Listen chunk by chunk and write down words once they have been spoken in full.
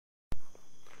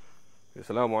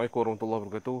Assalamualaikum warahmatullahi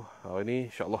wabarakatuh. Hari ni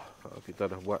insyaAllah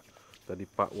kita dah buat tadi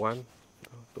part 1.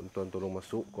 Tuan-tuan tolong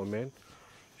masuk komen.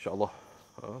 InsyaAllah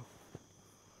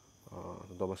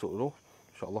tuan-tuan masuk dulu.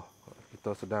 InsyaAllah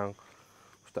kita sedang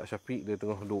Ustaz Syafiq dia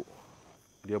tengah duduk.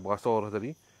 Dia berasal dah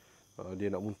tadi.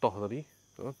 Dia nak muntah tadi.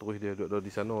 Terus dia duduk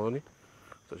di sana ni.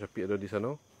 Ustaz Syafiq ada di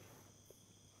sana.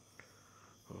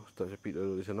 Ustaz Syafiq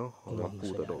ada di sana.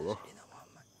 Lampu tak ada Allah.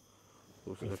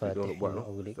 Ustaz Syafiq dia nak buat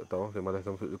tu. Tak tahu. Saya malas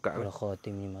sampai dekat ni.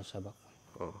 Khatim ni masabak.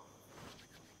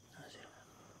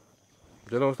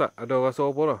 Macam mana Ustaz? Ada rasa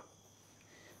apa dah?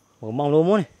 Berumang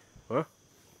lomo ni. Ha?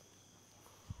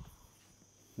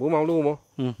 Berumang dulu rumah?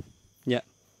 Ya.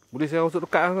 Boleh saya masuk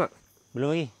dekat lah Ustaz?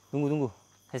 Belum lagi. Tunggu.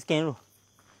 Saya scan dulu.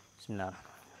 Bismillahirrahmanirrahim.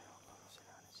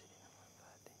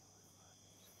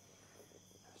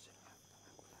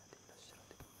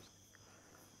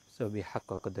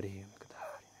 Subhaqqa qadrihi wa miqdarihi.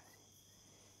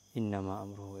 Innama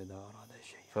amruhu idza arada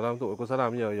syai'an. Salam tu.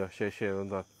 Waalaikumsalam. Ya, share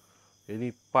tuan-tuan.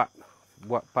 Ini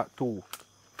buat part 2.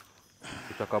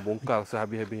 Kita akan bongkar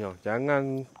sehabis-habisnya.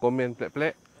 Jangan komen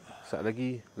pelik-pelik. Sekejap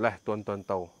lagi live tuan-tuan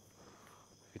tahu.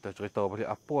 Kita cerita balik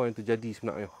apa yang terjadi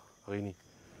sebenarnya hari ni.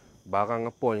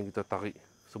 Barang apa yang kita tarik.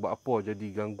 Sebab apa jadi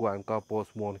gangguan ke apa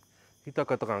semua ni. Kita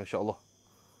akan terang insya-Allah.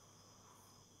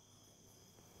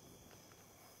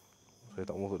 Saya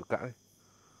tak masuk dekat ni.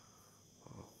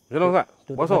 Macam mana Ustaz?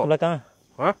 Masuk? Tuk belakang.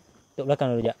 Ha? Tuk belakang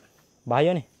dulu sekejap.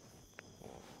 Bahaya ni.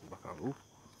 Belakang dulu.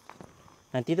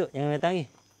 Nanti tu jangan datang lagi.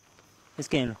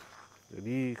 Scan dulu.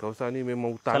 Jadi kawasan ni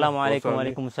memang hutan. Assalamualaikum.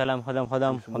 Waalaikumsalam.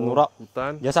 Khadam. Semua Hanura.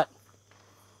 hutan. Jasad.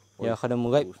 Ya khadam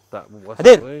Ghaib. Ustaz berpuasa.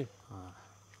 Hadir.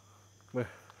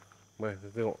 Mari kita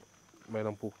tengok main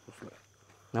lampu.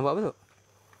 Nampak apa tu?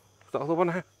 Ustaz rasa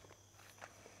panas eh?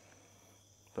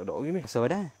 Tak ada lagi ni. Rasa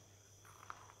dah.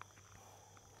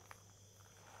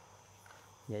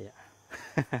 Ya.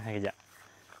 Kejap.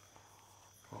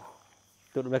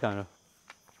 Tuk belakang tu.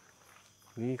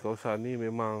 Ni kawasan ni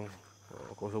memang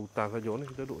kawasan hutan saja ni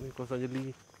kita duduk ni, kawasan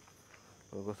jeli.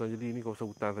 Kawasan jeli ni kawasan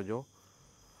hutan saja.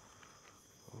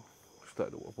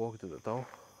 Ustaz duduk apa kita tak tahu.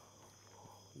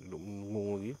 Duduk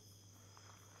menunggu lagi.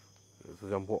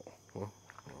 Tercampur.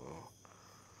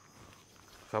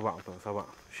 Sabar tuan, sabar.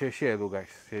 Share dulu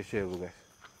guys. Share dulu guys.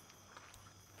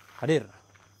 Hadir.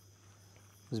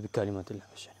 Bizbikalimatillah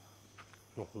masyaallah.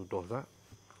 Sudah Ustaz.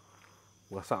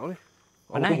 Berasak ni.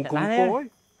 Panas tak tahan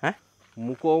ni. Ha?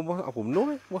 Muka apa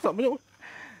benda ni? Berasak banyak ni.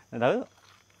 Tak tahu.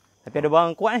 Tapi ada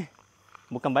barang kuat ni.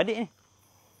 Bukan badik ni.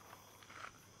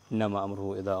 Nama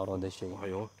amruhu idza arada syai'an.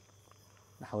 Ayo.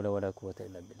 La haula wala quwwata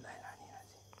illa billah.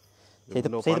 Saya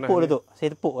tepuk dulu tu.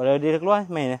 Saya tepuk. Kalau dia keluar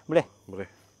main eh. Boleh?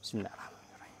 Boleh.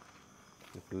 Bismillahirrahmanirrahim.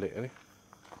 Pelik ni.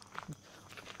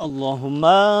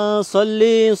 Allahumma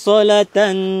salli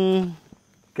salatan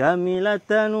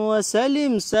kamilatan wa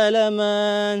salim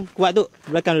salaman. Kuat tu.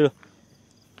 Belakang dulu.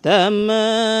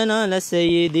 Tamman ala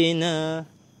sayyidina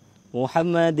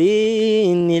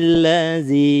Muhammadin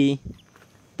allazi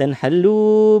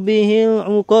tanhallu bihil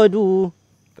uqadu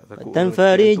wa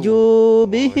tanfariju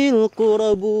bihil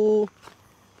qurabu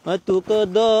wa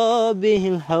tuqada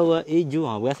bihil hawaiju.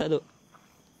 Berasa tu.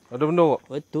 Ada benda tak?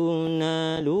 Wa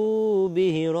tunalu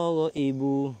bihi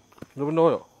raghaibu. Ada benda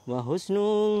tak? Wa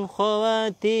husnul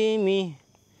khawatimi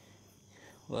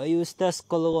wa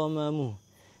yustasqal ghamamu.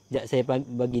 Sekejap saya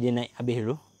bagi dia naik habis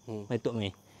dulu. Baru Tok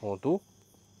main. Oh tu.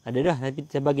 Ada dah tapi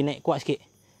saya bagi naik kuat sikit.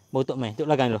 Baru Tok main.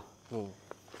 Tok belakang dulu.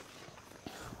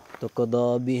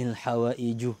 Tuqada bihil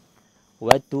hawaiju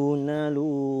wa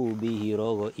tunalu bihi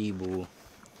raghaibu.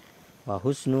 Wa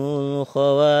husnul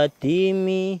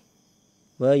khawatimi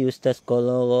wa yustasqal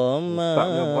ghamamu. Tak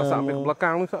yang berasak sampai ke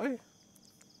belakang ni Ustaz ni.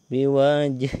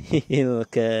 Biwajhil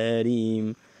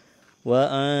karim wa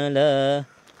ala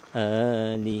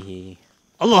alihi.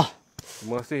 Allah.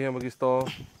 Terima kasih yang bagi store.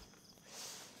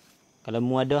 Kalau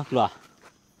mu ada keluar.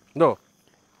 Dah.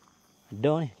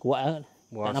 Ada ni, kuat sangat.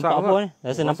 Tak Berasak nampak apa tak? ni. Rasa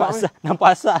Berasak nampak ni. asap, nampak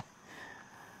asap.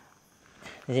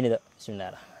 Di sini tu.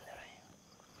 Bismillahirrahmanirrahim.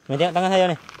 Mari tengok tangan saya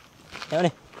ni. Tengok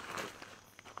ni.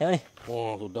 Tengok ni.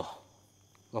 Oh, sudah.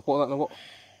 Nampak tak nampak?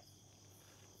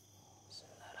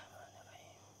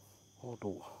 Bismillahirrahmanirrahim. Oh,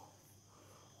 tu.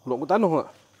 Blok ke tanah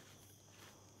tak?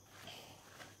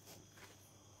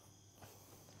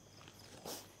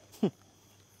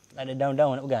 Ada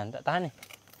daun-daun nak pegang, tak tahan ni.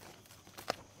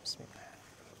 Bismillah.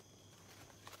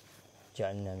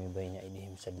 Ja'alna min baini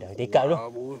aydihim sadda. Tekak dulu.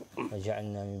 Wa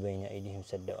ja'alna min baini aydihim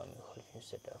sadda wa min khalfihim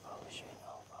sadda.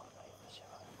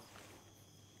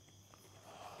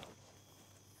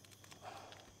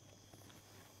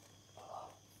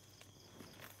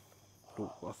 Tu,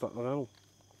 masak tangan tu.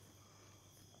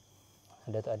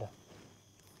 Ada tak ada?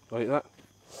 Baik tak?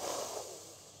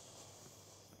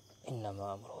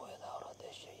 Innama amruhu idza arada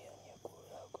syai'an yaqul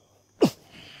lahu.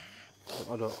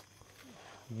 Ada.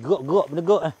 Gerak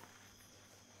menegak ah.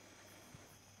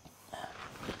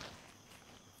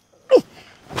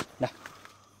 Dah.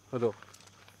 Ada.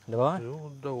 Ada bawah.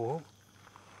 Ada.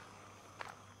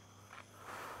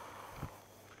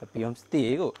 Tapi yang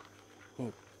stay kot.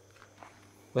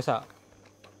 Besar.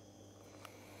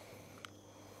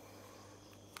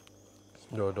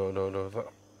 Dah. Tak.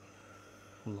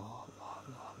 Allah.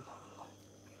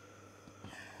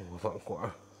 Oh, tak kuat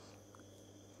lah.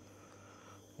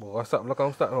 Berasap belakang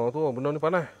ustaz tu. Benda ni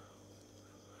panas.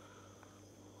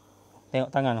 Tengok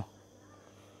tangan tu.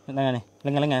 Tengok tangan ni.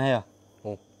 Lengan-lengan saya.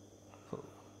 Oh.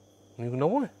 Ni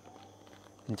kenapa ni?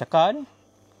 Mencakar ni.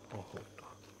 Oh.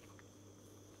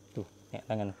 Tu. Tengok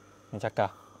tangan tu. Mencakar.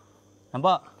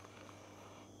 Nampak?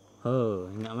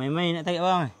 Nak main-main nak tarik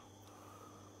barang ni.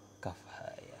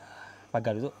 Kafaya.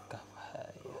 Pagar duduk. Kafaya.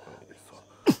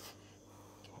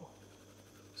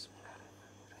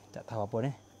 Tak tahu apa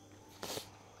ni.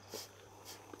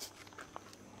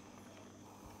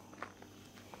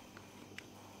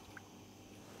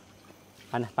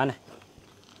 Panas.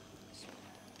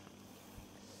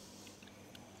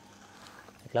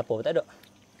 Kelapa pun tak ada.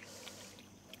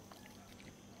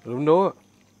 Belum dah.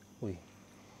 Ui.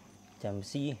 Macam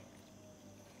besi.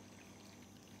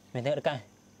 Main tengok dekat ni.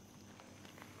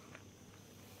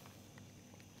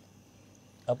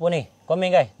 Apa ni?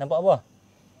 Komen guys. Nampak apa?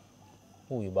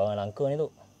 Ui, barang langka ni tu.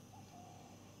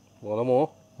 Berapa lama?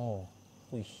 Oh.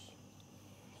 Uish.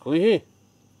 Kerih ni.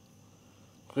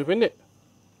 Kerih pendek.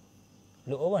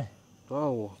 Look apa ni?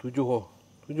 Tahu.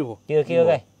 7. Kira-kira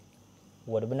guys.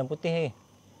 Ada benang putih lagi.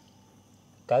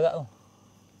 Karat tu.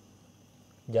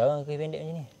 Jarang kira pendek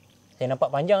macam ni. Saya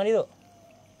nampak panjang dia tu.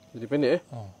 Jadi pendek eh?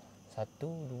 1,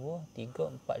 2,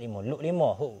 3, 4, 5. Look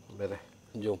 5. Beres.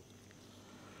 Jom.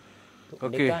 Untuk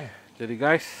Okey. dekan. Jadi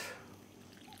guys.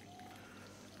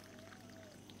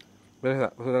 Beres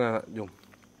tak? Pasal tangan tak? Jom.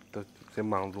 Kita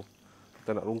sembang dulu. Kita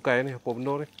nak rungkai ni. Apa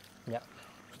benda ni? Ya.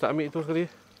 Ustaz ambil tu sekali.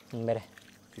 Beres.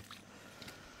 Okay.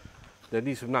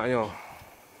 Jadi sebenarnya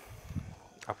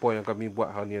apa yang kami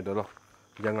buat hari ni adalah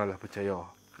janganlah percaya.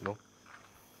 No?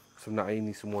 Sebenarnya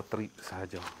ini semua trik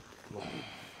sahaja. No?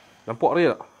 Nampak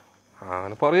dia tak?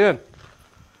 Nampak dia kan?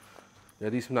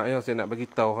 Jadi sebenarnya saya nak bagi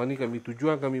tahu hari ni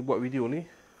tujuan kami buat video ni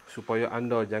supaya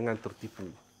anda jangan tertipu.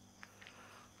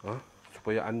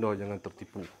 Supaya anda jangan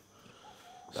tertipu.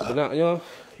 Sebenarnya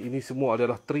ini semua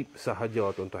adalah trik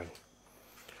sahaja tuan-tuan.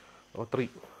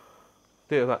 Trik.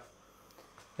 Trik tak?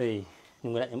 Hei,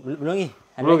 belum lagi.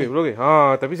 Belum lagi.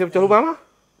 Tapi saya pecah lubang lah.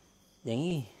 Jangan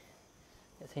lagi.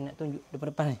 Saya nak tunjuk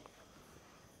depan-depan ni.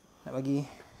 Nak bagi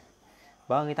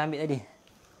barang kita ambil tadi.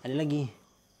 Ada lagi.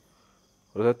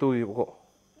 Ada satu lagi pokok.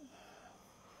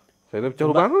 Saya dah pecah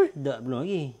lubang ni. Tak, belum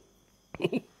lagi.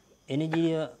 Energi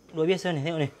dia luar biasa ni.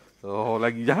 Tengok ni. Oh,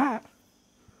 lagi jahat.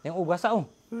 Tengok, berasap tu.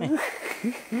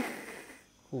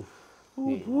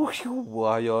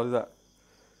 Bahaya tak?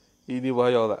 Ini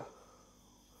bahaya tak?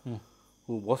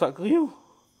 Berasap kering tu.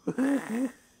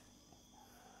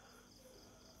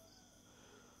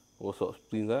 Berasap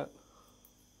spring tak?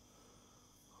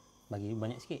 Bagi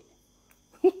banyak sikit.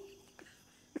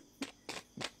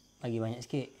 Bagi banyak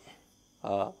sikit.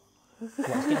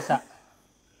 Buat sikit asap.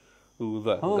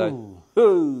 Tak?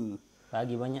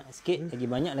 Lagi banyak sikit, lagi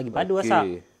banyak, lagi padu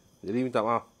asap. Jadi minta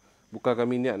maaf. Bukan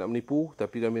kami niat nak menipu,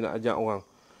 tapi kami nak ajak orang.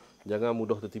 Jangan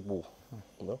mudah tertipu.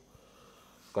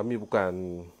 Kami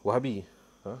bukan Wahabi.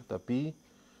 Tapi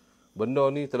benda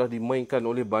ni telah dimainkan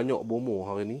oleh banyak bomoh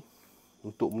hari ni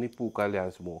untuk menipu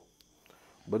kalian semua.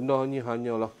 Benda ni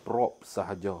hanyalah prop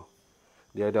sahaja.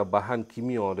 Dia ada bahan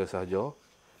kimia dia sahaja.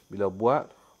 Bila buat,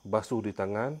 basuh di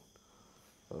tangan,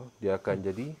 dia akan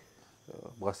jadi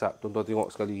berasap. Tonton tengok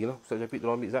sekali lagi lah. Ustaz Japit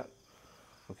tolong ambil Ustaz.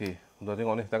 Okey, tonton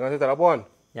tengok ni. Tangan saya tak ada apa kan?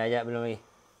 Ya, belum lagi.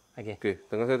 Okey,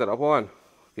 tangan saya tak ada apa kan?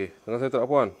 Tangan saya tak ada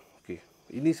apa kan?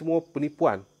 Ini semua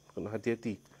penipuan. Kena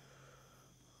hati-hati.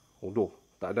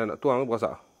 Tak ada nak tuang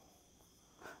berasap.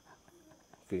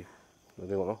 Tonton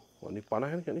tengok lah. Ni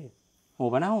panas ni kat ni. Oh,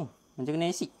 panas tu. Macam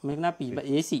kena asid. Macam kena api. Sebab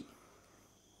dia asid.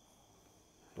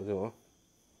 Tonton tengok lah.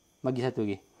 Bagi satu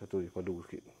lagi. Satu lagi, padu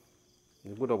sikit.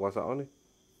 Ni pun dah berasap ni.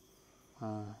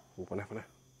 Panas. Macam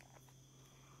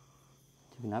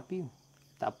kena api tu.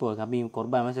 Tak apa, kami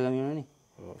korban masa kami ni.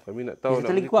 Kami nak tahu.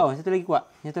 Satu lagi kuat. Satu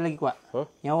lagi kuat.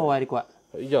 Yang bawah dia kuat.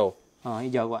 Hijau.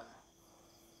 Hijau kuat.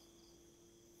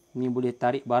 Ni boleh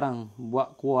tarik barang.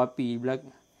 Buat keluar api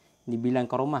di bilang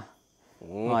ke rumah.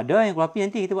 Ada yang keluar api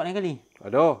nanti kita buat lain kali.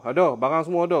 Ada. Barang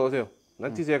semua ada kat saya.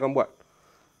 Nanti saya akan buat.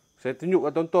 Saya tunjuk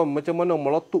kat tonton macam mana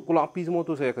meletup keluar api semua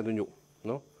tu saya akan tunjuk.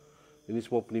 Ini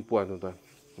semua penipuan tuan-tuan.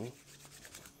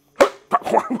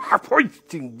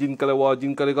 Jin kelewar,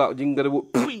 jin kelekak, jin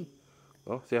kelebut.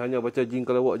 Saya hanya baca jin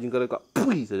kelewar, jin kelekak.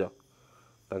 Saja.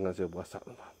 Tangan saya berasak.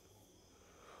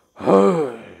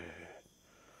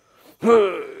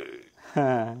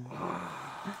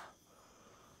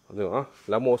 Tengok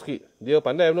lama sikit. Dia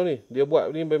pandai benda ni. Dia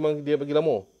buat ni memang dia bagi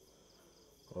lama.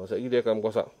 Sekejap lagi dia akan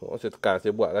berasak. Saya tekan,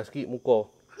 saya buatlah sikit muka.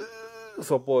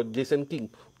 Siapa Jason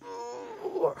King.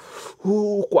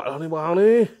 Kuatlah ni barang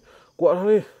ni. Kuatlah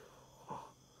ni.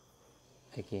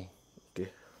 Okey.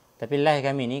 Tapi live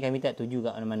kami ni, kami tak tuju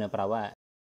kat mana-mana perawat.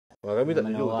 Kami tak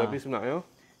tuju, tapi sebenarnya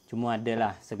cuma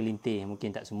adalah segelintir,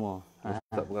 mungkin tak semua.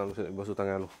 Tak pegang lu, saya basuh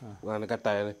tangan lu. Pegang dekat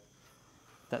katai ni.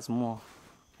 Tak semua.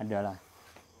 Adalah.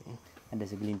 Ada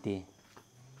segelintir.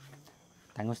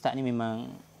 Tangan ustaz ni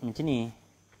memang macam ni.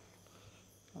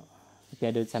 Tapi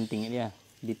ada something kat dia.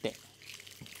 Detect.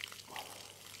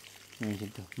 Macam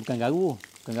tu. Bukan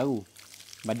garu.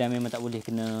 Badan memang tak boleh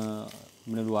kena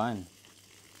benda luar kan.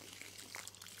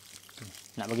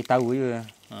 Nak bagi tahu je.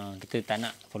 Kita tak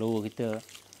nak follower kita.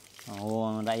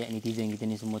 Orang rakyat netizen kita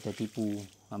ni semua tertipu.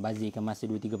 Bazirkan masa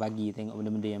 2-3 pagi tengok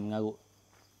benda-benda yang mengarut.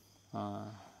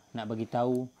 Nak bagi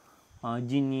tahu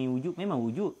jin ni wujud, memang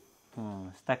wujud.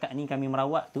 Setakat ni kami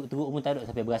merawat teruk pun tak ada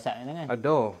sampai berasak kan.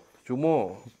 Ada.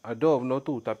 Cuma ada benda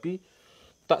tu tapi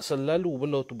tak selalu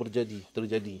benda tu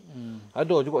terjadi.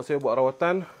 Ada juga saya buat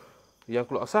rawatan yang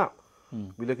keluar asap.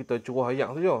 Bila kita curah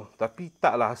ayak saja. Tapi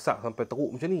taklah asap sampai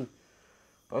teruk macam ni.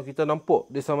 Kita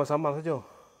nampak dia sama-sama saja.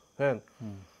 Kan?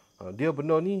 Dia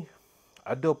benda ni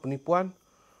ada penipuan,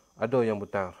 ada yang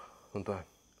benar, tuan-tuan.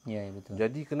 Ya, betul.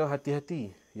 Jadi kena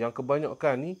hati-hati. Yang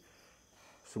kebanyakan ni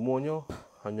semuanya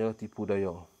hanya tipu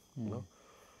daya.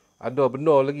 Ada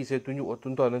benda lagi saya tunjuk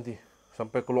tuan-tuan nanti.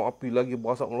 Sampai keluar api lagi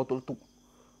berasak meletup-letup.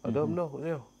 Ada benda kat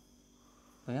saya.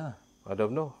 Ya. Ada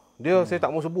benda. Dia saya tak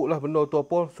mau sebutlah benda tu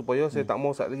apa supaya saya tak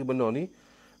mau sat lagi benda ni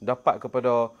dapat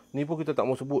kepada ni pun kita tak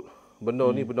mau sebut benda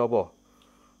ni benda apa.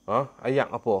 Ayat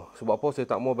apa. Sebab apa saya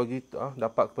tak mau bagi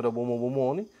dapat kepada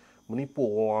bomo-bomo ni menipu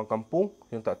orang kampung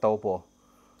yang tak tahu apa.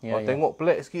 Tengok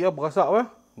pelik sikit berasak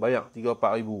bayar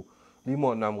 3-4 ribu,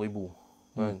 5-6 ribu.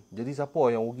 Jadi siapa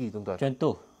yang rugi tuan-tuan?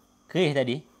 Contoh keris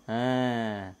tadi.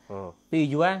 Pergi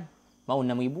jual mau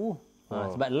 6 ribu.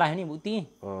 Sebab live ni bukti.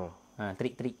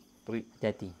 Trik-trik.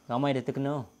 Hati-hati. Ramai dah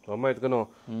terkena.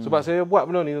 Sebab saya buat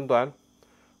benda ni tuan-tuan.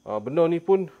 Benda ni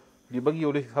pun dibagi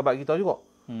oleh sahabat kita juga.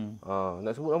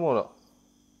 Nak sebut nama tak?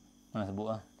 Sebut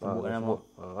lah. Sebut nama.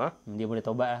 Dia boleh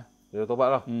taubat lah. Dia taubat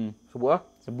lah. Sebut lah.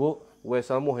 Sebut. Wes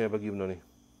Samuh yang bagi benda ni.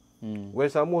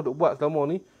 Wes Samuh duk buat selama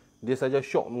ni, dia saja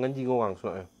syok menganjing orang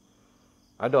sebenarnya.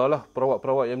 Adalah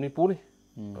perawat-perawat yang menipu ni.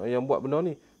 Yang buat benda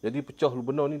ni. Jadi pecah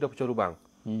benda ni dah pecah lubang.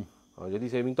 Jadi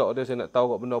saya minta dia, saya nak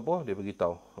tahu kat benda apa, dia bagi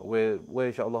tahu. Weh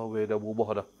insya-Allah weh dah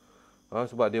berubah dah.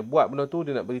 Sebab dia buat benda tu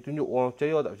dia nak bagi tunjuk orang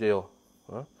percaya tak percaya.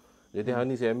 Jadi hari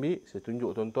ni saya ambil, saya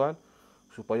tunjuk tuan-tuan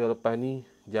supaya lepas ni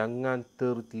jangan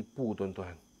tertipu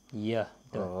tuan-tuan. Ya,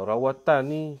 betul. Rawatan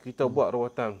ni kita buat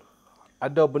rawatan.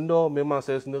 Ada benda memang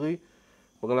saya sendiri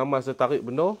pengalaman saya tarik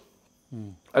benda.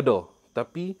 Ada,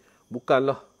 tapi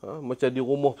bukanlah macam di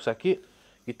rumah pesakit,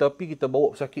 kita pergi kita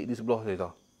bawa pesakit di sebelah saya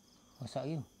tahu.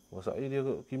 Masak dia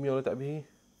kimia dia tak habis.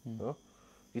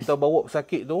 Kita bawa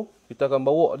pesakit tu, kita akan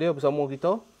bawa dia bersama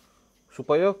kita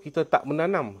supaya kita tak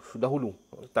menanam dahulu.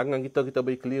 Tangan kita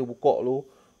bagi clear buka dulu,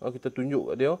 kita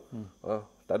tunjuk kat dia.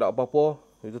 Tak ada apa-apa,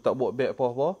 kita tak buat beg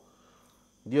apa-apa.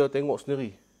 Dia tengok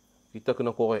sendiri. Kita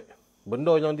kena korek.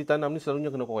 Benda yang ditanam ni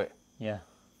selalunya kena korek. Ya.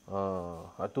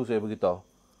 Itu saya beritahu.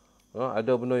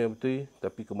 Ada benda yang betul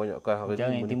tapi kebanyakan hari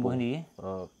jangan ni timbul menipu.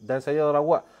 sendiri. Dan saya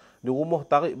rawat di rumah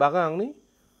tarik barang ni,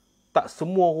 tak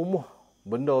semua rumah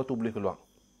benda tu boleh keluar.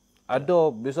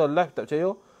 Ada biasa live tak percaya,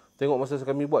 tengok masa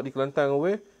kami buat di Kelantan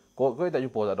korek-korek tak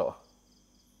jumpa, tak ada.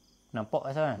 Nampak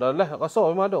rasa kan? Dah live rasa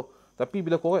memang ada, tapi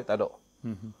bila korek tak ada.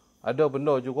 Ada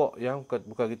benda juga yang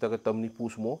bukan kita kata menipu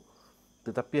semua,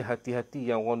 tetapi hati-hati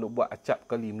yang orang nak buat acap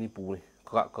kali menipu ni.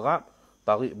 Kerap-kerap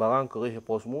tarik barang keris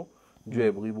apa semua,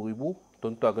 jual beribu-ribu,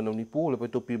 tuan-tuan kena menipu,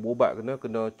 lepas tu pergi berubat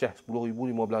kena cas 10,000,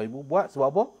 15,000. Buat sebab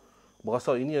apa?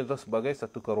 Berasa ini adalah sebagai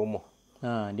satu karomah.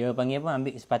 Dia panggil apa?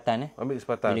 Ambil kesempatan. Ambil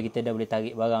kesempatan. Bila kita dah boleh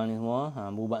tarik barang ni semua,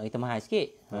 berubat kita mahal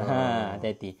sikit.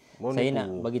 Hati-hati. Saya nak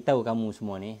bagi tahu kamu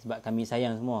semua ni, sebab kami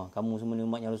sayang semua. Kamu semua ni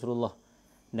umatnya Rasulullah.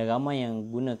 Dan ramai yang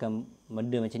gunakan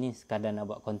benda macam ni sekadar nak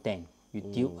buat konten.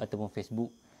 YouTube ataupun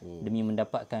Facebook. Demi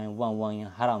mendapatkan wang-wang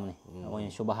yang haram ni. Wang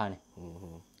yang syubhah ni.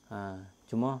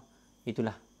 Cuma,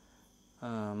 itulah.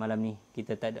 Malam ni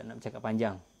kita tak ada nak bercakap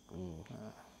panjang.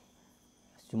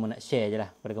 Cuma nak share je lah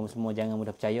kepada kamu semua. Jangan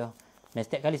mudah percaya. Dan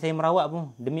setiap kali saya merawat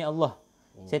pun, demi Allah,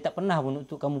 saya tak pernah pun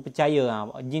untuk kamu percaya.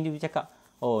 Jin dia bercakap,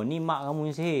 Oh, ni mak kamu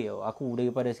yang sihir. Oh, aku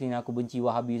daripada sini aku benci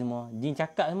Wahabi semua. Jin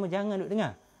cakap semua jangan duk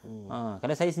dengar.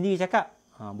 Kalau saya sendiri cakap,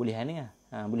 boleh dengar.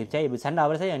 Boleh percaya, bersandar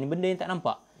pada saya. Ni benda yang tak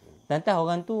nampak. Entah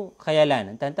orang tu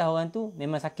khayalan. Entah orang tu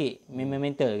memang sakit, memang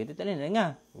mental. Kita tak boleh nak dengar.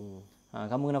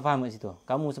 Kamu kena faham kat situ.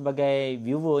 Kamu sebagai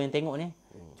viewer yang tengok ni,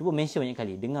 cuba mention banyak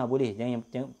kali. Dengar boleh, jangan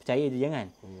percaya tu jangan.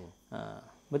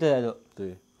 Betul tak, Tok?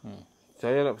 Betul.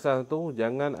 Saya nak pesan tu,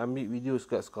 jangan ambil video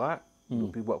sekat-sekat,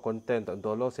 pergi buat konten tak tentu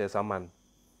Allah, saya saman.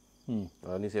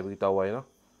 Ni saya beritahu awal lah.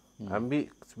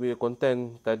 Ambil sebagai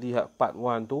konten tadi part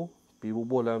 1 tu, pergi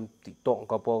bubuh dalam TikTok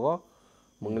ke apa-apa,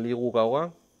 mengelirukan orang,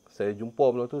 saya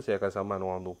jumpa benda tu, saya akan saman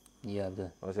orang tu. Ya,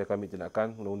 betul. Saya akan ambil tindakan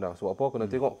undang-undang. Sebab apa? Kena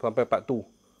tengok sampai part 2.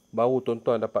 Baru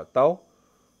tuan-tuan dapat tahu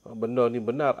benda ni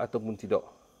benar ataupun tidak.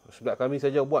 Sebab kami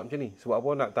saja buat macam ni. Sebab apa?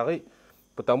 Nak tarik.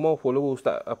 Pertama, follower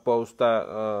Ustaz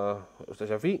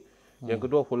Syafiq. Yang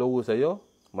kedua, follower saya.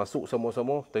 Masuk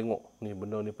sama-sama, tengok ni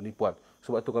benda ni penipuan.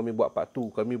 Sebab tu kami buat part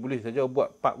 2. Kami boleh saja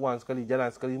buat part 1 sekali,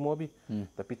 jalan sekali semua habis.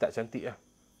 Tapi tak cantik lah.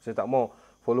 Saya tak mau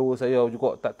follower saya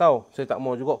juga tak tahu. Saya tak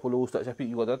mau juga follower Ustaz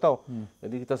Syafiq juga tak tahu.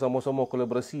 Jadi kita sama-sama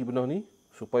kolaborasi benda ni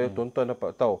supaya tuan-tuan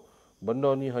dapat tahu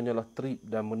benda ni hanyalah trip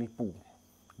dan menipu.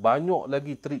 Banyak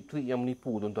lagi trip-trip yang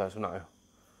menipu tuan-tuan sebenarnya.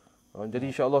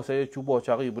 Jadi insya-Allah saya cuba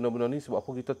cari benda-benda ni sebab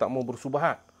apa kita tak mau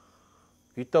bersubahat.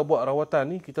 Kita buat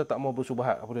rawatan ni kita tak mau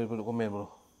bersubahat. Apa dia duduk komen bro?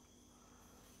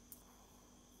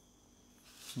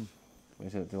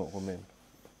 Saya tengok komen.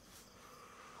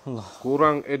 Allah.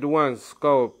 Kurang advance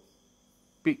kau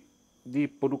pick di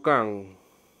pedukang.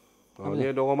 Ni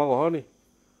ada orang marah ni.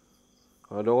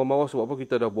 Ada orang marah sebab apa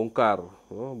kita dah bongkar.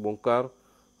 Bongkar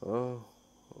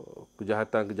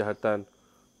kejahatan-kejahatan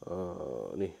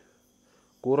ni.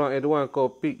 Kurang advance kau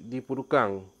pick di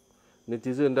pedukang.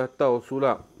 Netizen dah tahu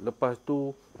sulap. Lepas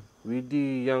tu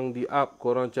video yang di-up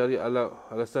korang cari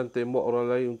alasan tembak orang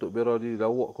lain untuk bela diri.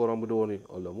 Lawak korang berdua ni.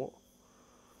 Alamak.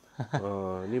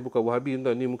 Ni bukan Wahabi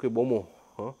tuan, ni mungkin bomoh.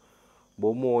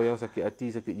 Bomoh yang sakit hati,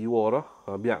 sakit jiwa dah.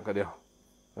 Biar kat dia.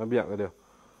 Biar kat dia.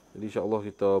 Jadi insya-Allah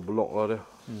kita block lah dia.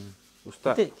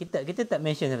 Ustaz. Kita tak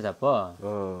mention siapa-siapa.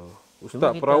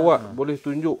 Ustaz perawat boleh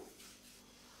tunjuk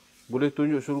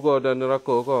syurga dan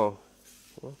neraka kau.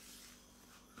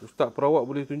 Ustaz perawat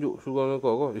boleh tunjuk syurga dan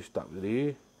neraka kau. Tak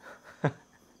boleh.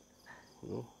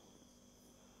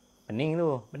 Pening tu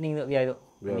biar tu.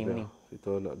 Pening.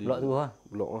 Kita nak blok tu lah.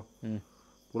 Blok lah.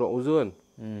 Blok user kan?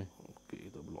 Okey,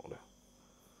 kita blok dah.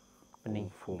 Pening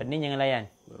jangan layan.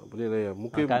 Pening layan.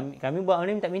 Mungkin kami buat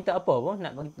ni tak minta apa pun,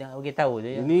 nak bagi tahu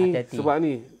je. Ini hati-hati. Sebab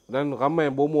ni dan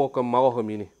ramai bomo akan marah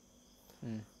kami ni.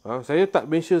 Saya tak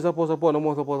mention siapa-siapa,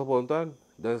 nama siapa-siapa tuan.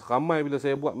 Dan ramai bila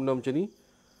saya buat benda macam ni,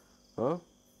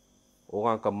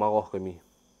 orang akan marah kami.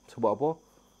 Sebab apa?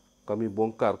 Kami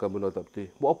bongkarkan benda tak betul.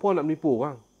 Buat apa nak menipu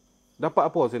orang?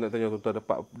 Dapat apa saya nak tanya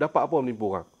tuan-tuan? Dapat apa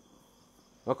menipu orang?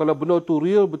 Kalau benda tu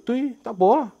real, betul, tak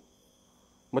apalah.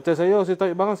 Macam saya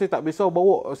tarik barang, saya tak biasa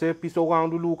bawa, saya pergi seorang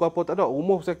dulu ke apa, tak ada.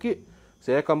 Rumah sakit,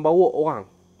 saya akan bawa orang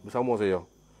bersama saya.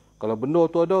 Kalau benda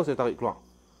tu ada, saya tarik keluar.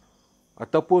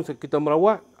 Ataupun kita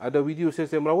merawat, ada video saya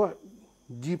merawat,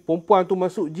 perempuan tu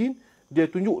masuk jin, dia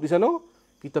tunjuk di sana,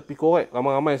 kita pergi korek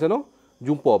ramai-ramai sana,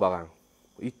 jumpa barang.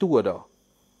 Itu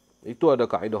ada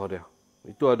kaedah dia.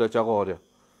 Itu ada cara dia.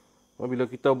 Bila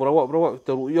kita merawat,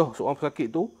 kita ru'yah seorang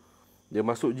pesakit tu, dia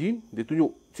masuk jin, dia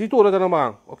tunjuk. Situ ada tanam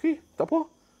barang. Okey, tak apa.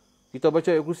 Kita baca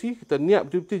ayat kursi, kita niat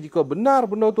betul-betul jika benar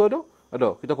benda tu ada,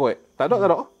 kita korek. Tak ada, tak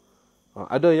ada.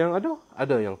 Ada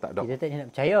yang tak ada. Kita tak nak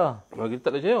percaya. Kita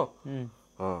tak percaya.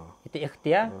 Kita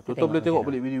ikhtiar. Tuan boleh tengok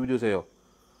balik video-video saya.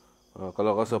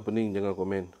 Kalau rasa pening, jangan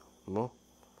komen.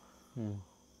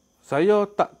 Saya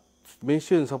tak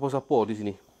mention siapa-siapa di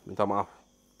sini. Minta maaf.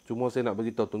 Cuma saya nak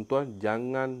beritahu tuan-tuan,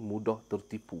 jangan mudah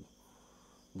tertipu.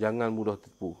 Jangan mudah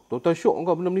tertipu. Tuan-tuan syok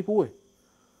kau benda menipu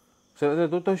Saya nak tanya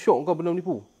tuan-tuan syok kau benda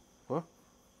menipu?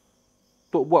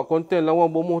 Tok buat konten lawan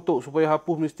bomoh Tok supaya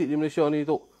hapus mistik di Malaysia ni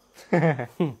Tok.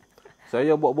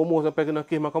 Saya buat bomoh sampai kena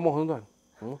kes mahkamah tuan-tuan.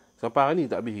 Sampai hari ni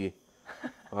tak habis lagi.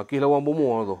 Kes lawan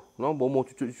bomoh tu. Bomoh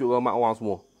cucuk-cucuk mak orang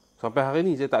semua. Sampai hari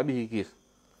ni saya tak habis lagi kes.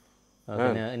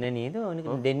 Kena ni tu,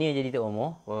 Daniel jadi tok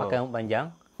bomoh, pakai rambut panjang.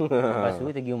 Lepas tu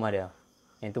pergi rumah dia.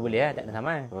 Yang tu boleh lah, tak ada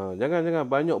saman. Jangan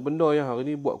banyak benda yang hari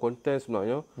ni buat konten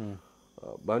sebenarnya.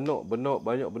 Banyak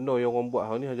benda yang orang buat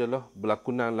hari ni adalah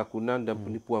berlakunan-lakunan dan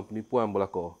penipuan-penipuan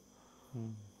berlaku.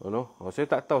 Saya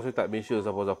tak tahu, saya tak mention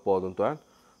siapa-siapa tuan-tuan.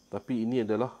 Tapi ini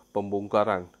adalah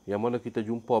pembongkaran. Yang mana kita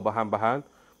jumpa bahan-bahan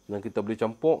yang kita boleh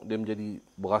campur, dia menjadi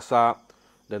berasap.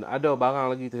 Dan ada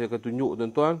barang lagi saya akan tunjuk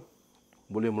tuan-tuan.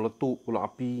 Boleh meletup pula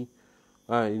api.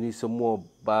 Ini semua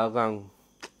barang.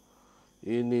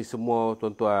 Ini semua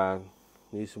tuan-tuan.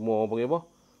 Ini semua orang panggil apa?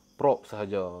 Prop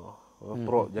sahaja.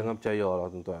 Jangan percayalah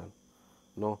tuan-tuan.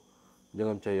 No,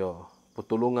 jangan percaya.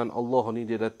 Pertolongan Allah ni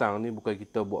dia datang ni bukan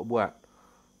kita buat-buat.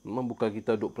 Memang bukan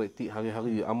kita duk praktik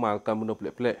hari-hari amalkan benda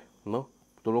pelik-pelik. No,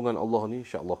 pertolongan Allah ni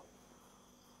insya-Allah.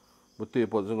 Betul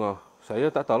Pak Singa. Saya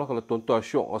tak tahulah kalau tuan-tuan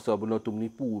syok rasa benda tu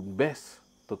menipu, best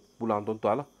pulang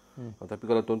tuan-tuan lah. Tapi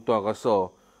kalau tuan-tuan rasa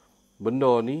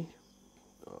benda ni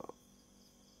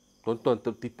tuan-tuan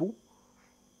tertipu,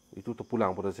 itu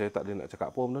terpulang pada saya, tak ada nak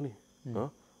cakap apa benda ni.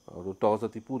 Tuan-tuan rasa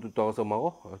tipu, tuan-tuan rasa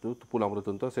marah, itu terpulang pada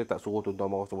tuan-tuan. Saya tak suruh tuan-tuan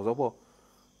marah siapa-siapa.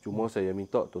 Cuma saya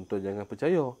minta tuan-tuan jangan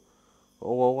percaya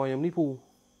orang-orang yang menipu.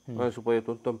 Supaya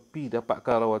tuan-tuan pi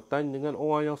dapatkan rawatan dengan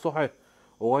orang yang sahih.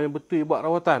 Orang yang betul buat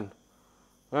rawatan.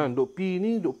 Duk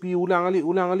pi ulang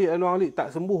alik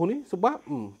tak sembuh ni sebab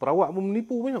perawat pun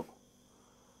menipu banyak.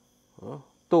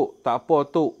 Tok, tak apa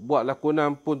Tok, buat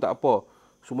lakonan pun tak apa.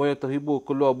 Semuanya terhibur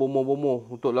keluar bomoh-bomoh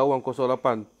untuk lawan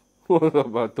 08.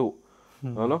 Tok.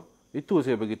 Itu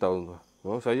saya bagi tahu.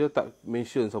 Saya tak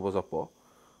mention siapa-siapa.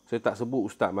 Saya tak sebut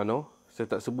ustaz mana,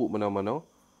 saya tak sebut mana-mana.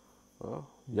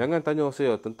 Jangan tanya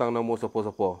saya tentang nama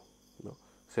siapa-siapa.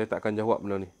 Saya tak akan jawab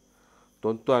benda ni.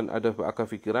 Tuan-tuan ada akal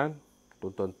fikiran,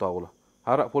 tuan-tuan tahulah.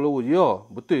 Harap follower, ya,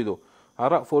 betul tu.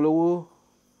 Harap follower,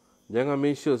 jangan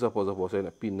mention siapa-siapa.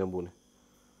 Saya nak pin nombor ni.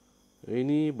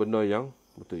 Ini benda yang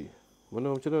betul.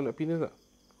 Mana macam mana nak pin ni tak?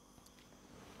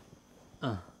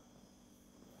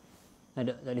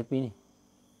 Ada, tak boleh pin ni.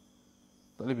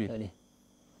 Tak boleh pin? Tak boleh.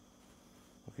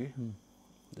 Okey.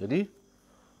 Jadi,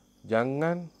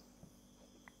 jangan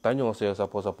tanya saya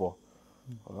siapa-siapa.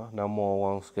 Nama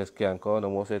orang sekian-sekian ke,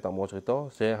 nama saya tak mau cerita.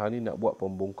 Saya hari ni nak buat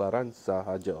pembongkaran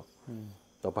sahaja.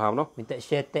 Tak faham tak? Minta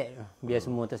share tag biar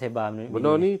semua tersebar.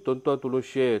 Benda ni tuan-tuan tolong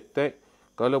share tag.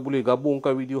 Kalau boleh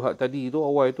gabungkan video hak tadi tu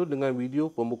awal tu dengan video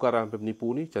pembongkaran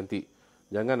penipu ni, cantik.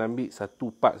 Jangan ambil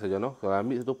satu part saja no. Kalau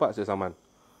ambil satu part saya saman.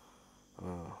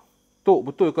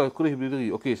 Tok, betul ke kerih berdiri?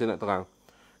 Okey, saya nak terang.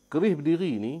 Kerih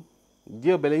berdiri ni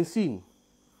dia balancing.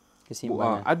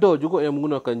 Kesimbangan. Ada juga yang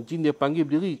menggunakan jin dia panggil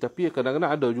berdiri, tapi kadang-kadang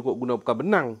ada juga guna bukan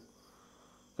benang.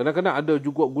 Kadang-kadang ada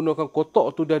juga gunakan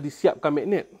kotak tu dah disiapkan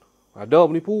magnet. Ada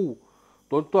penipu.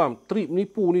 Tuan-tuan, trip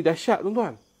menipu ni dahsyat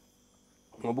tuan-tuan.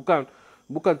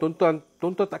 Bukan tuan-tuan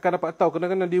takkan dapat tahu.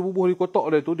 Kadang-kadang dia bubuh di kotak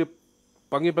dia tu, dia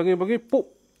panggil, pop.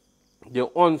 Dia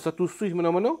on satu switch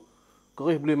mana-mana,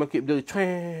 kerih boleh makit berdiri.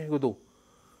 Ceng gitu.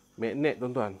 Magnet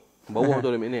tuan-tuan. Bawah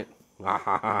tu ada magnet.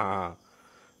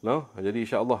 No? Jadi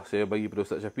insya-Allah saya bagi pada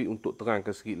Ustaz Syafiq untuk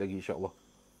terangkan sikit lagi insya-Allah.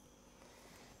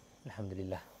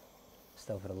 Alhamdulillah.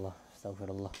 Astagfirullah.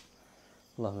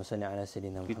 Allahumma salli ala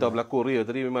sayyidina Muhammad. Kita berlakon ria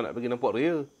tadi memang nak bagi nampak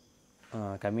ria.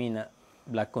 Kami nak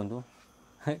berlakon tu.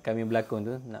 Kami berlakon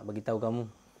tu nak bagi tahu kamu.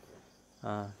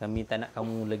 Kami tak nak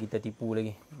kamu lagi tertipu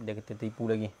lagi. Dia kata tertipu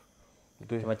lagi.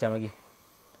 Betul. Macam-macam lagi.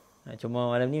 Cuma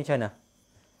malam ni macam mana?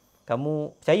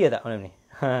 Kamu percaya tak malam ni?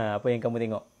 Apa yang kamu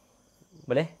tengok?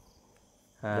 Boleh?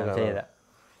 Percaya tak?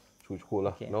 Cukup-cukup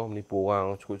lah. Okay. No, menipu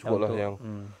orang. Cukup-cukup lah yang...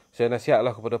 Saya nasihat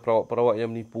lah kepada perawat-perawat yang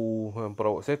menipu.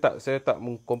 Perawat. Saya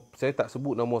tak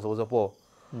sebut nama siapa-siapa.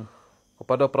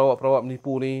 Kepada perawat-perawat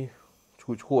menipu ni,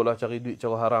 cukup-cukup lah cari duit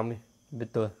cara haram ni.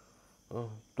 Betul.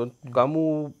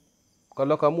 Kamu,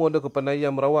 kalau kamu ada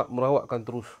kepandaian merawatkan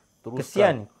terus.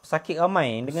 Kesian. Sakit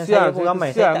ramai. Dengan saya pun ramai.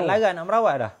 Saya tak larat nak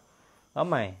merawat dah.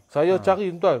 Ramai. Saya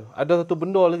cari tuan. Ada satu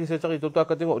benda lagi saya cari. Tuan-tuan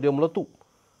akan tengok dia meletup.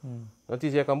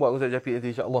 Nanti saya akan buat dengan Ustaz Syafiq nanti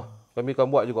insya-Allah. Kami akan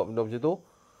buat juga benda macam tu.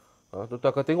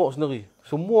 Tuan-tuan akan tengok sendiri.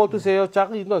 Semua tu saya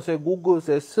cari tuan. Saya Google,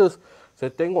 saya search,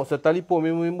 saya tengok, saya telefon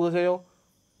member-member saya.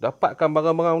 Dapatkan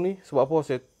barang-barang ni. Sebab apa?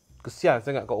 Saya kesian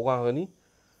sangat kat orang ni.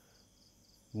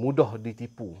 Mudah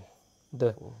ditipu.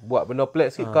 Betul. Buat benda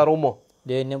pelik sikit kat rumah.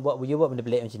 Dia buat benda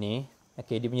pelik macam ni.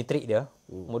 Okey, dia punya trik dia,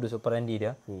 modus operandi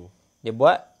dia. Dia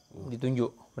buat, ditunjuk.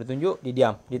 Dia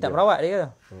diam. Dia tak merawat dia.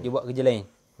 Dia buat kerja lain.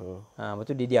 Lepas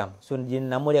tu dia diam. So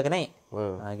nama dia akan naik.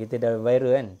 Kita dah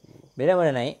viral kan. Bila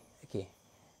mana naik, okey.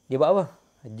 Dia buat apa?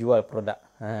 Jual produk.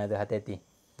 Tu hati-hati.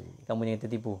 Kamu jangan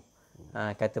tertipu.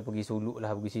 Kata pergi suluk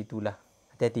lah, pergi situ lah.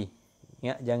 Hati-hati.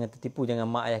 Ingat, jangan tertipu. Jangan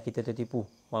mak ayah kita tertipu.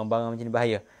 Barang-barang macam ni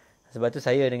bahaya. Sebab tu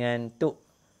saya dengan Tok,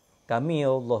 kami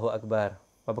Allahu Akbar.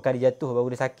 Berapa kali jatuh, baru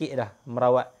dia sakit dah.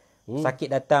 Merawat. Sakit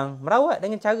datang. Merawat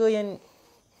dengan cara yang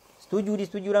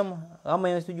disetujui ramai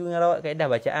yang setuju dengan rawat kaedah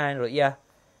bacaan, ruqyah.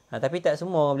 Tapi tak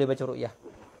semua orang boleh baca ruqyah.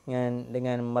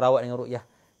 Dengan merawat dengan ruqyah.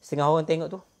 Setengah orang tengok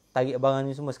tu, tarik barang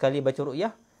ni semua. Sekali baca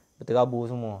ruqyah, berterabur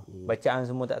semua. Bacaan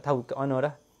semua tak tahu kat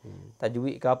mana dah.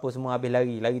 Tajwid ke apa semua habis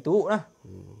lari. Lari teruk lah.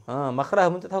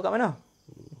 Makhraj pun tak tahu kat mana.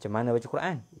 Macam mana baca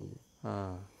Quran.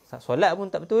 Solat pun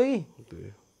tak betul lagi.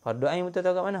 Fardu ain pun tak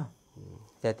tahu kat mana.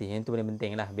 Hati-hati. Yang tu paling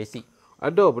penting lah. Basic.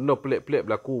 Ada benda pelik-pelik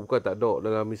berlaku, bukan tak ada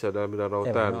dalam dalam bidang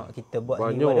rawatan. Banyak kita buat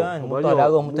banyak, ni pada kan. Muntah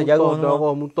darah, muntah jarum semua.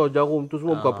 Muntah jarum tu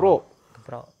semua bukan prop.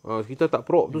 Prop. Kita tak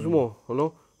prop tu semua.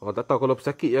 Tak tahu kalau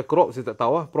pesakit ya crop, saya tak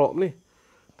tahu lah prop ni.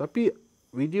 Tapi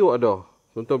video ada.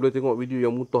 Tuan-tuan boleh tengok video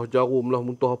yang muntah jarum lah,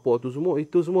 muntah apa tu semua.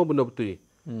 Itu semua benda betul.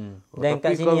 Dan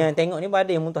kat sini yang tengok ni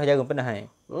ada yang muntah jarum pernah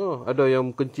ada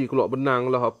yang kencing keluar benang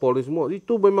lah, apa ni semua.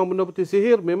 Itu memang benda betul.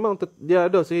 Sihir memang dia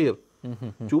ada sihir.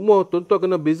 Cuma tuan-tuan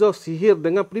kena beza sihir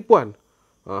dengan penipuan.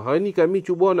 Hari ni kami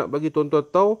cuba nak bagi tuan-tuan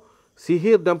tahu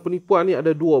sihir dan penipuan ni ada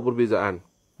dua perbezaan.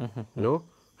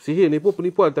 Sihir ni pun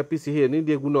penipuan, tapi sihir ni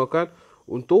dia gunakan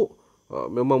untuk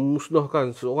memang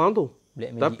musnahkan seorang tu.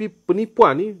 Tapi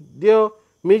penipuan ni dia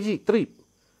magic trip.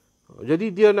 Jadi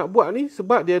dia nak buat ni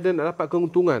sebab dia ada nak dapat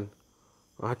keuntungan.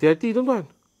 Hati-hati tuan-tuan.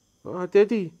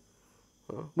 Hati-hati.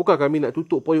 Bukan kami nak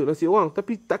tutup poyok nasi orang,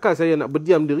 tapi takkan saya nak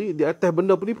berdiam diri di atas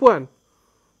benda penipuan.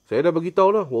 Saya dah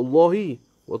beritahu lah, wallahi,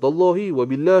 watallahi,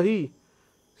 wabillahi.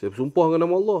 Saya bersumpah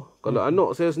dengan nama Allah. Kalau anak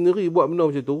saya sendiri buat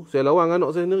benda macam tu, saya lawan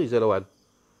anak saya sendiri, saya lawan.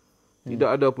 Tidak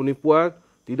ada penipuan,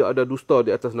 tidak ada dusta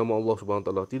di atas nama Allah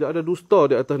SWT. Tidak ada dusta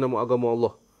di atas nama agama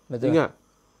Allah. Betul. Ingat,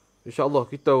 InsyaAllah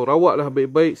kita rawatlah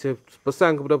baik-baik. Saya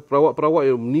pesan kepada perawat-perawat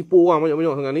yang menipu orang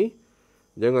banyak-banyak sangat ni,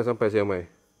 jangan sampai saya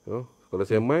mai. Kalau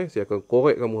saya mai, saya akan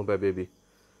korek kamu sampai habis-habis.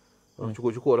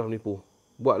 Cukup-cukup dah menipu.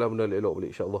 Buatlah benda elok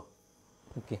balik, insyaAllah.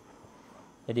 Okey.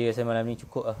 Jadi rasa malam ni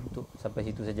cukup lah untuk sampai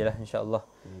situ sajalah, insyaAllah.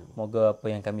 Moga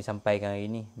apa yang kami sampaikan hari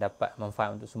ini dapat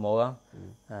manfaat untuk semua orang.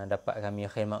 Dapat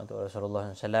kami khidmat untuk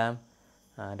Rasulullah SAW.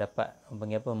 Dapat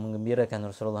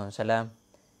menggembirakan Rasulullah SAW.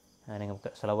 Dengan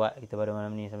buka selawat kita pada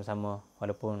malam ni sama-sama.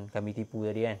 Walaupun kami tipu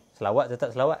tadi kan. Selawat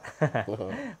tetap selawat.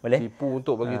 Boleh? Tipu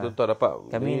untuk bagi tuan-tuan dapat.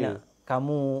 Kami nak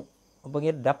kamu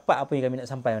dapat apa yang kami nak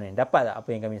sampaikan ni. Dapat tak apa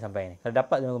yang kami sampaikan ni? Kalau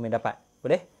dapat, kami dapat.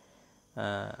 Boleh?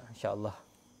 InsyaAllah.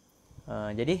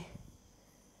 Jadi,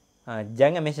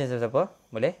 jangan mention siapa-siapa.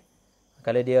 Boleh?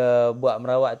 Kalau dia buat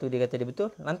merawat tu, dia kata dia betul,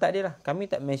 lantak dia lah. Kami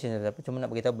tak mention siapa-siapa. Cuma nak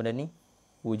beritahu benda ni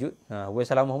wujud. Wei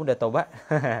Salamah pun dah taubat.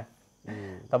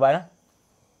 Taubat lah.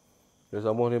 Wei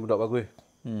Salamah ni budak bagus.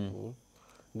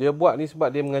 Dia buat ni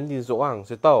sebab dia menganjing seorang.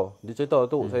 Saya tahu. Dia cerita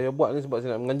tu, saya buat ni sebab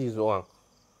saya nak menganjing seorang.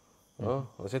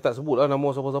 Saya tak sebut lah nama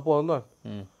siapa-siapa tuan-tuan.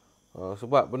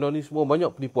 Sebab benda ni semua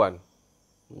banyak penipuan.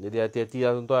 Jadi hati-hati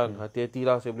lah tuan-tuan. Hati-hati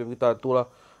lah, saya boleh beritahu tu lah.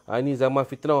 Ini zaman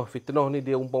fitnah. Fitnah ni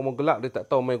dia umpama gelap, dia tak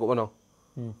tahu main kat mana.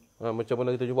 Macam mana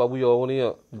kita jumpa Abuya ni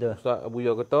ya. Ustaz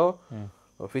Abuya kata,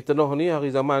 fitnah ni hari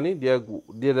zaman ni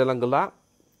dia dalam gelap,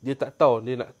 dia tak tahu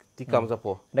dia nak tikam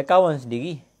siapa. Ada kawan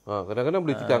sendiri. Kadang-kadang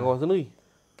boleh tikam kawan sendiri.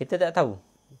 Kita tak tahu.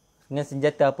 Dengan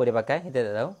senjata apa dia pakai, kita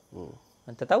tak tahu.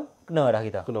 Kita tahu, kena dah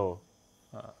kita. Kena.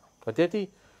 Hati-hati.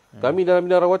 Kami dalam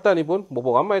bidang rawatan ni pun,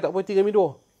 berapa ramai tak puas hati kami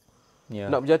dua.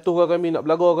 Nak berjatuhkan kami, nak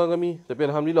belagarkan kami. Tapi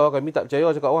Alhamdulillah, kami tak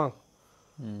percaya cakap orang.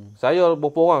 Saya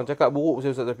berapa orang cakap buruk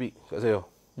pasal Ustaz Syafiq kat saya.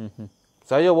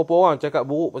 Saya berapa orang cakap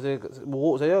buruk pasal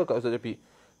buruk saya kat Ustaz Syafiq.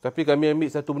 Tapi kami ambil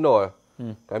satu benda lah.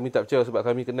 Kami tak percaya sebab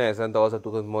kami kenal antara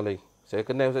satu sama lain. Saya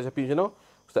kenal Ustaz Syafiq macam mana,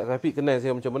 Ustaz Syafiq kenal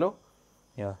saya macam mana.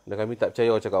 Dan kami tak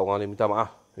percaya cakap orang lain. Minta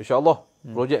maaf. InsyaAllah,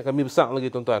 projek kami besar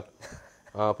lagi tuan-tuan.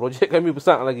 Projek kami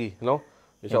besar lagi.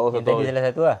 InsyaAllah yang tadi salah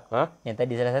satu lah. Yang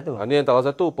tadi salah satu. Ini yang salah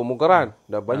satu, pembongkaran.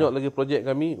 Dan banyak lagi projek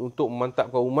kami untuk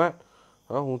memantapkan umat.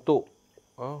 Untuk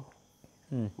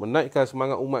menaikkan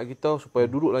semangat umat kita supaya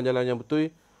duduk dalam jalan yang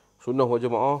betul. Sunnah wal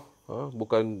jamaah.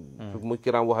 Bukan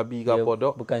pemikiran wahabi ke apa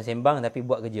dak. Bukan sembang tapi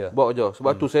buat kerja. Buat kerja.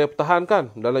 Sebab tu saya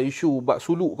pertahankan dalam isu bab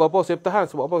suluk ke apa, saya pertahan.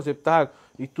 Sebab apa saya pertahan?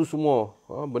 Itu semua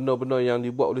benda-benda yang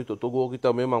dibuat oleh Tok Togo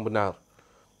kita memang benar.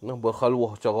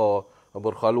 Berkhalwah cara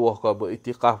berkhalwah ke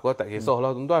beriktikaf ke tak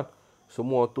kisahlah tuan-tuan.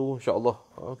 Semua tu insya-Allah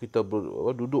kita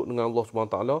duduk dengan Allah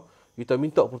SWT. Kita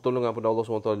minta pertolongan pada Allah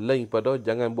SWT lain pada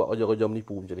jangan buat kerja-kerja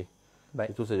menipu macam ni.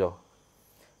 Baik. Itu saja.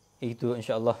 Itu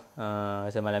insya-Allah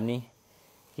semalam ni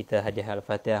kita hadiah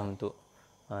Al-Fatihah untuk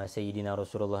Sayyidina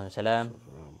Rasulullah SAW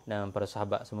dan para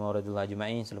sahabat semua radhiyallahu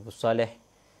ajma'in salafus salih.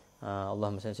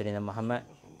 Allahumma salli ala Muhammad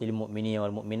lil mu'minina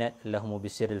wal mu'minat. Allahumma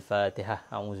bisiril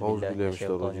Fatihah. A'udzubillahi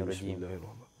minasyaitonir rajim.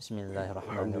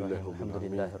 Bismillahirrahmanirrahim.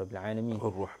 Alhamdulillahirabbil alamin.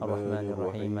 Arrahmanir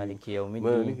rahim. Maliki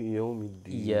yaumiddin.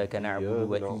 Iyyaka na'budu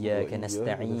wa iyyaka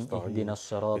nasta'in. Ihdinas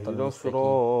siratal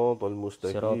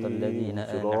mustaqim. Siratal ladzina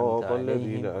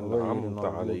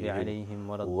an'amta 'alaihim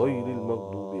ghairil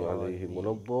maghdubi 'alaihim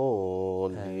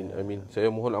waladdallin. Amin.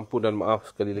 Saya mohon ampun dan maaf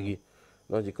sekali lagi.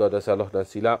 Jika ada salah dan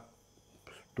silap,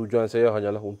 tujuan saya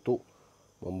hanyalah untuk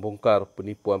membongkar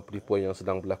penipuan-penipuan yang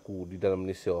sedang berlaku di dalam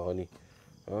Malaysia hari ini.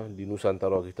 Di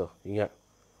Nusantara kita. Ingat.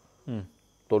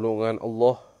 Tolongan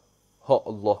Allah, hak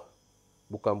Allah.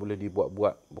 Bukan boleh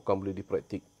dibuat-buat, bukan boleh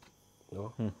dipraktik.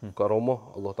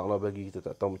 Karamah Allah Ta'ala bagi, kita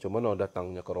tak tahu macam mana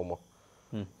datangnya karamah.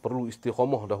 Perlu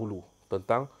istiqamah dahulu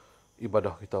tentang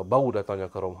ibadah kita, baru datangnya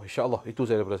karamah. InsyaAllah itu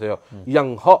saya daripada saya.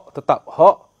 Yang hak tetap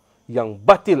hak, yang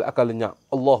batil akan lenyap.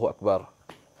 Allahu Akbar.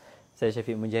 Saya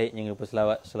Syafiq Mujahid. Jangan lupa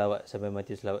selawat sampai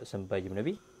mati, selawat sampai jumpa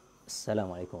Nabi.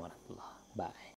 Assalamualaikum warahmatullahi wabarakatuh. Bye.